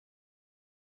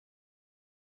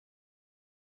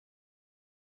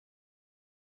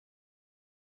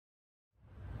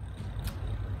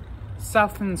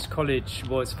Southlands College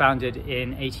was founded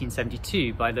in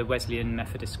 1872 by the Wesleyan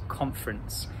Methodist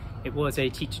Conference. It was a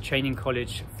teacher training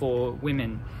college for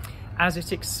women. As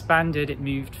it expanded, it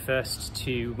moved first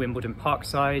to Wimbledon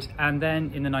Parkside and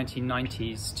then in the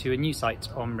 1990s to a new site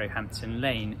on Roehampton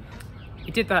Lane.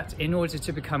 It did that in order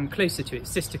to become closer to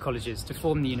its sister colleges to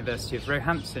form the University of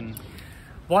Roehampton.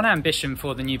 One ambition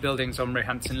for the new buildings on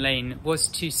Roehampton Lane was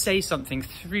to say something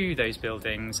through those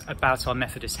buildings about our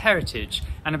Methodist heritage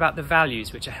and about the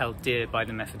values which are held dear by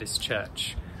the Methodist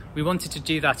Church. We wanted to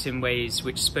do that in ways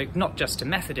which spoke not just to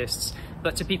Methodists,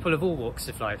 but to people of all walks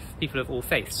of life, people of all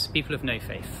faiths, people of no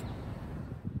faith.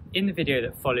 In the video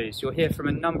that follows, you'll hear from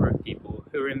a number of people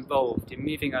who are involved in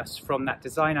moving us from that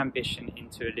design ambition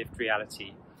into a lived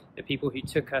reality. The people who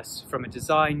took us from a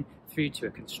design through to a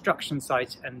construction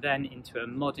site and then into a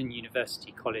modern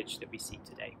university college that we see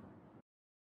today.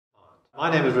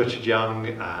 My name is Richard Young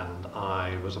and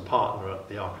I was a partner at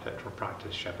the architectural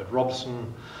practice Shepherd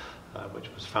Robson,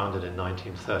 which was founded in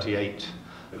 1938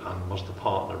 and was the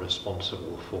partner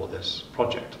responsible for this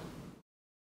project.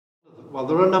 Well,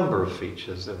 there are a number of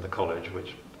features in the college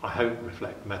which I hope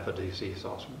reflect Methodist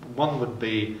ethos. One would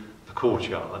be the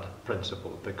courtyard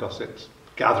principle, because it's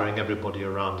gathering everybody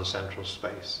around a central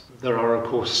space. There are, of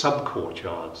course,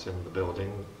 sub-courtyards in the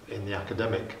building in the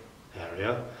academic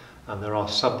area, and there are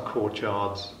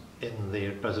sub-courtyards in the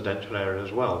residential area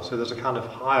as well. So there's a kind of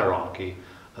hierarchy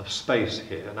of space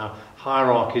here. Now,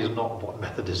 hierarchy is not what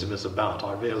Methodism is about,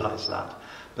 I realise that,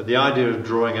 but the idea of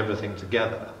drawing everything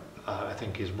together, I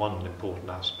think, is one important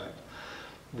aspect.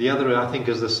 The other, I think,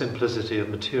 is the simplicity of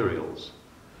materials,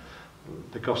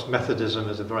 because Methodism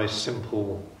is a very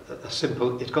simple,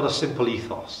 it's got a simple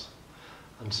ethos,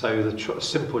 and so the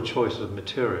simple choice of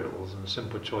materials and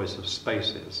simple choice of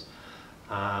spaces,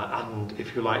 and,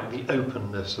 if you like, the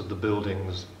openness of the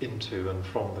buildings into and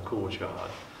from the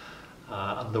courtyard,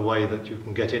 and the way that you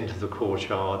can get into the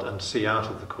courtyard and see out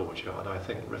of the courtyard, I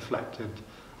think reflected,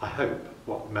 I hope,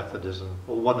 what Methodism,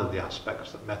 or one of the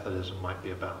aspects that Methodism might be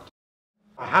about.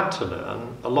 I had to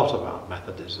learn a lot about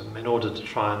Methodism in order to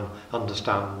try and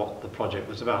understand what the project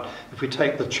was about. If we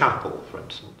take the chapel, for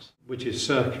instance, which is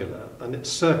circular, and it's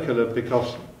circular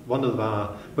because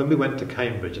when we went to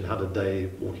Cambridge and had a day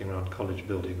walking around college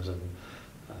buildings and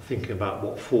thinking about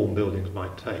what form buildings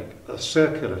might take, a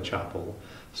circular chapel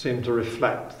seemed to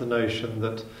reflect the notion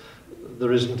that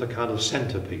there isn't a kind of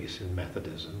centrepiece in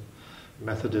Methodism.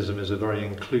 Methodism is a very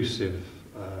inclusive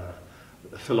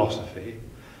philosophy,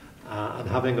 and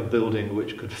having a building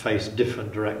which could face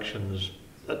different directions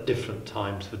at different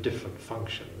times for different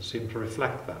functions seemed to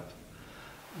reflect that.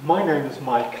 My name is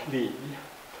Mike Lee,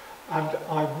 and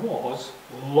I was,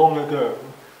 long ago,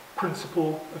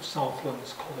 principal of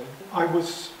Southlands College. I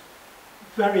was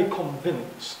very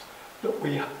convinced that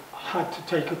we had to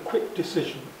take a quick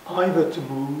decision, either to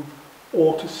move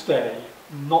or to stay,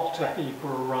 not to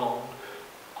haper around.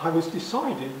 I was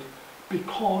decided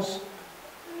because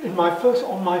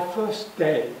on my first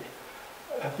day,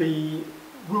 the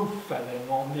roof fell in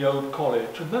on the old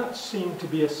college, and that seemed to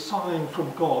be a sign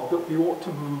from God that we ought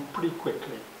to move pretty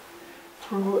quickly.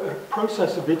 Through a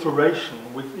process of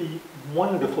iteration with the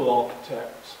wonderful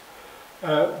architects,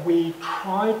 we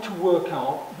tried to work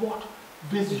out what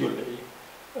visually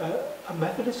a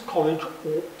Methodist college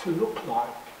ought to look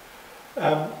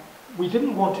like. We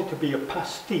didn't want it to be a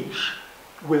pastiche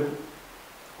with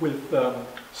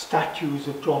statues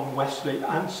of John Wesley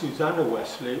and Susanna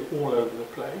Wesley all over the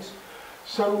place.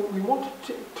 So we wanted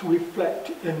to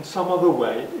reflect in some other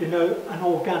way, in an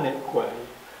organic way.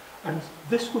 And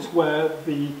this was where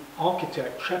the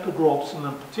architect, Shepherd Robson,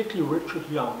 and particularly Richard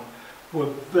Young, were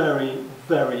very,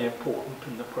 very important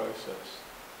in the process.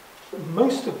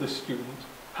 Most of the students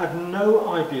had no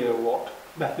idea what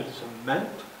Methodism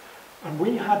meant, and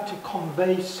we had to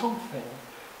convey something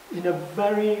in a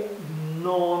very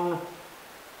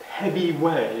non-heavy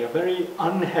way, a very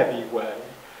unheavy way,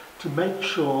 to make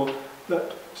sure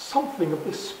that something of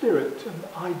the spirit and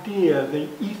idea, the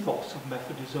ethos of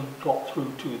Methodism got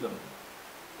through to them.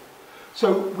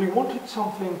 So we wanted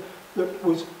something that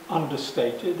was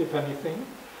understated, if anything.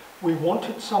 We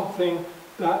wanted something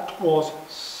that was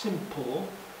simple,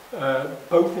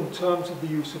 both in terms of the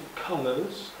use of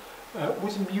colours,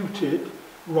 was muted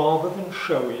rather than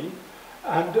showy,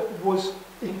 and was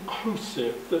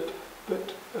inclusive,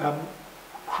 that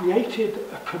created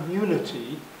a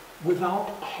community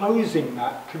without closing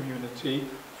that community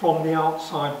from the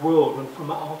outside world and from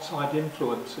outside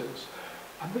influences.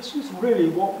 And this was really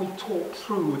what we talked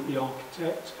through with the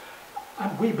architects,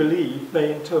 and we believe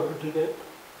they interpreted it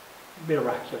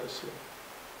miraculously.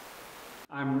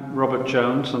 I'm Robert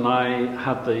Jones, and I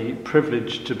had the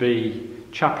privilege to be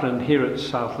chaplain here at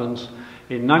Southlands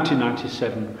in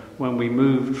 1997 when we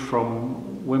moved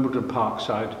from Wimbledon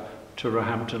Parkside to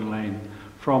Roehampton Lane,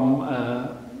 from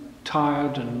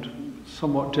tired and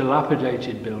somewhat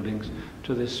dilapidated buildings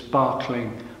to this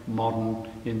sparkling, modern,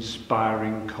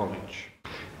 inspiring college.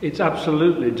 It's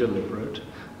absolutely deliberate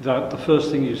that the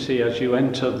first thing you see as you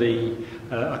enter the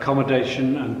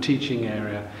accommodation and teaching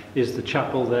area is the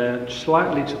chapel there,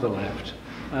 slightly to the left,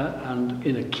 and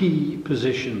in a key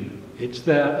position. It's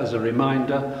there as a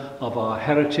reminder of our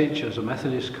heritage as a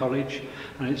Methodist college,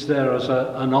 and it's there as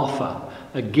an offer,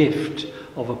 a gift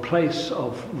of a place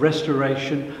of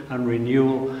restoration and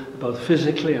renewal, both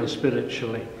physically and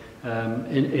spiritually,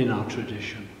 in our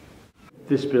tradition.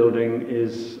 This building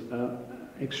is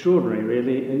extraordinary,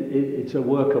 really. It's a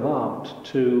work of art.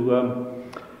 To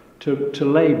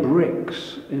lay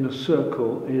bricks in a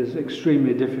circle is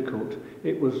extremely difficult.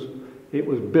 It was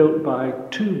built by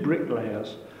two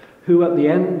bricklayers who, at the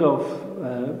end of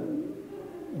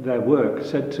their work,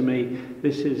 said to me,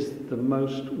 "This is the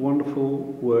most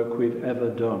wonderful work we've ever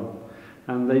done."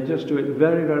 And they just do it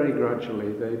very, very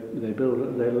gradually.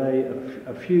 They lay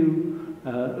a few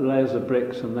layers of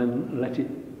bricks and then let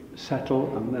it settle,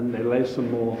 and then they lay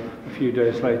some more a few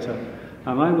days later.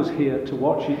 And I was here to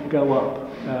watch it go up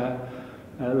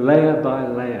layer by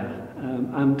layer,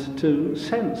 and to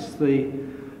sense the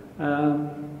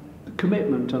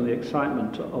commitment and the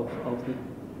excitement of the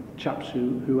chaps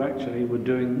who actually were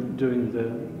doing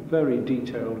the very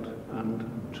detailed and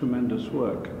tremendous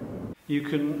work. You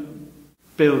can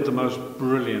build the most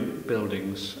brilliant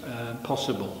buildings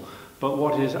possible, but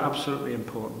what is absolutely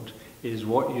important is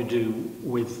what you do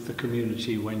with the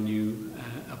community when you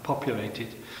populate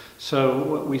it.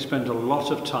 So we spent a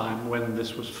lot of time when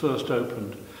this was first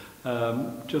opened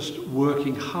just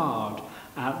working hard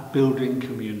at building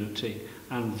community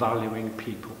and valuing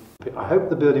people. I hope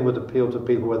the building would appeal to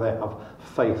people whether they have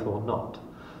faith or not.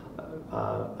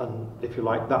 And if you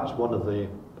like, that's one of the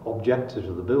objectives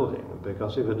of the building,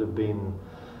 because if it had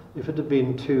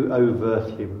been too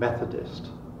overtly Methodist,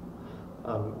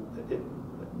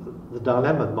 the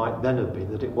dilemma might then have been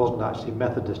that it wasn't actually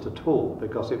Methodist at all,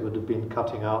 because it would have been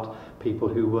cutting out people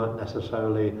who weren't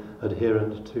necessarily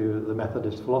adherent to the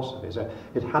Methodist philosophy. So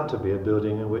it had to be a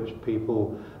building in which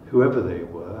people, whoever they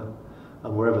were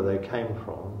and wherever they came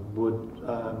from, would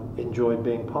enjoy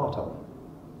being part of.